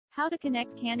How to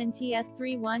connect Canon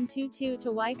TS3122 to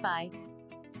Wi-Fi.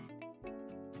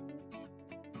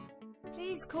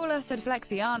 Please call us at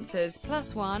Flexi Answers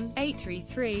 +1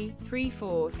 833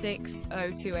 346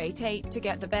 0288 to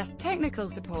get the best technical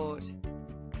support.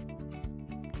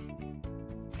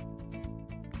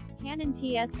 Canon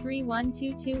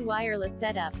TS3122 wireless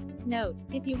setup. Note: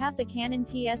 if you have the Canon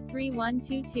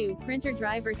TS3122 printer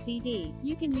driver CD,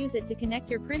 you can use it to connect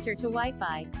your printer to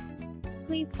Wi-Fi.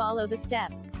 Please follow the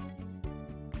steps.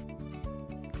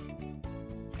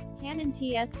 Canon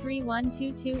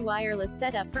TS3122 wireless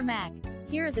setup for Mac.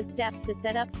 Here are the steps to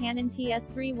set up Canon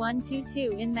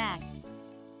TS3122 in Mac.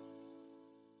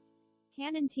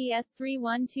 Canon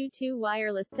TS3122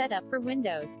 wireless setup for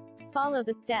Windows. Follow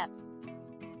the steps.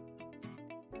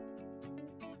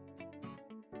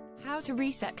 How to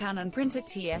reset Canon printer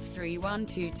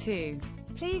TS3122.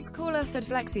 Please call us at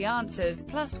Flexi Answers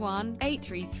 +1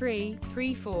 833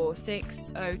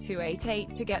 346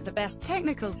 0288 to get the best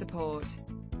technical support.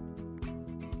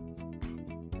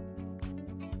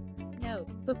 Note: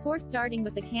 before starting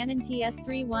with the Canon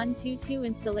TS3122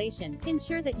 installation,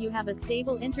 ensure that you have a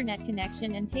stable internet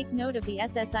connection and take note of the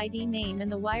SSID name and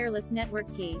the wireless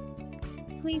network key.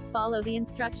 Please follow the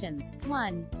instructions.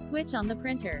 1. Switch on the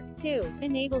printer. 2.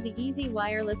 Enable the Easy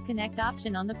Wireless Connect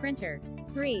option on the printer.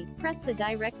 3. Press the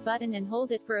direct button and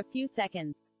hold it for a few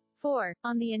seconds. 4.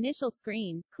 On the initial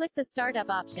screen, click the Startup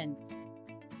option.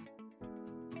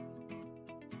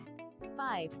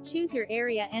 5. Choose your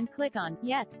area and click on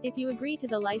Yes if you agree to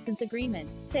the license agreement.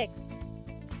 6.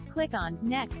 Click on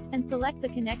Next and select the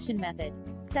connection method.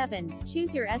 7.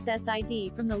 Choose your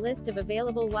SSID from the list of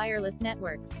available wireless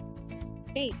networks.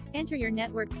 8. Enter your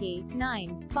network key.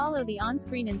 9. Follow the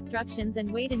on-screen instructions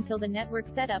and wait until the network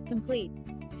setup completes.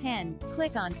 10.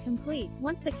 Click on Complete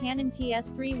once the Canon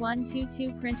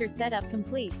TS3122 printer setup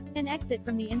completes, and exit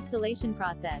from the installation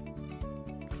process.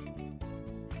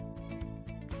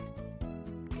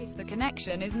 If the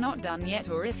connection is not done yet,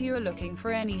 or if you are looking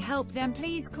for any help, then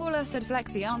please call us at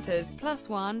Flexi Answers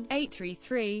 +1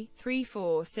 833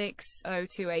 346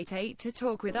 0288 to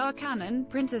talk with our Canon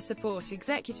printer support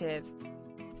executive.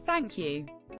 Thank you.